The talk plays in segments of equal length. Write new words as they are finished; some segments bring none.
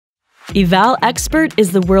Eval Expert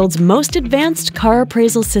is the world's most advanced car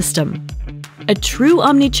appraisal system. A true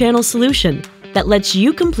omni-channel solution that lets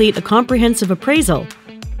you complete a comprehensive appraisal,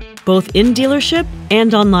 both in dealership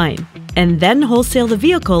and online, and then wholesale the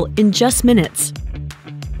vehicle in just minutes.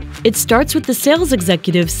 It starts with the sales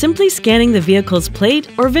executive simply scanning the vehicle's plate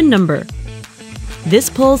or VIN number. This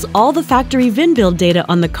pulls all the factory VIN build data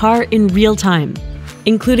on the car in real time,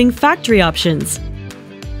 including factory options,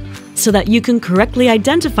 so that you can correctly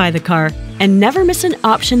identify the car and never miss an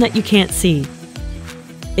option that you can't see.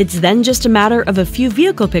 It's then just a matter of a few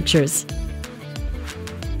vehicle pictures,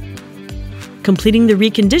 completing the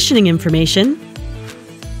reconditioning information,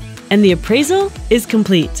 and the appraisal is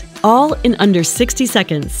complete, all in under 60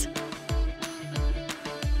 seconds.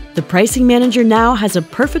 The pricing manager now has a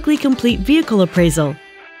perfectly complete vehicle appraisal,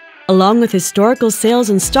 along with historical sales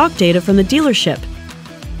and stock data from the dealership,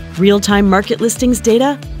 real-time market listings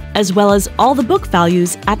data, as well as all the book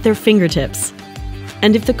values at their fingertips.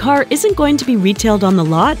 And if the car isn't going to be retailed on the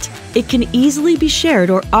lot, it can easily be shared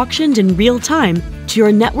or auctioned in real time to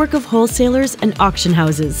your network of wholesalers and auction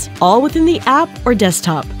houses, all within the app or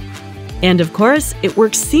desktop. And of course, it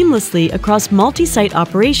works seamlessly across multi-site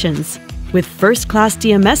operations, with first-class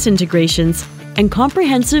DMS integrations and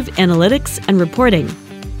comprehensive analytics and reporting.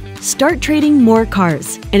 Start trading more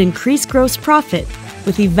cars and increase gross profit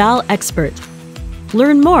with Eval Expert.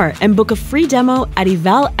 Learn more and book a free demo at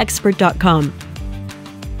evalexpert.com.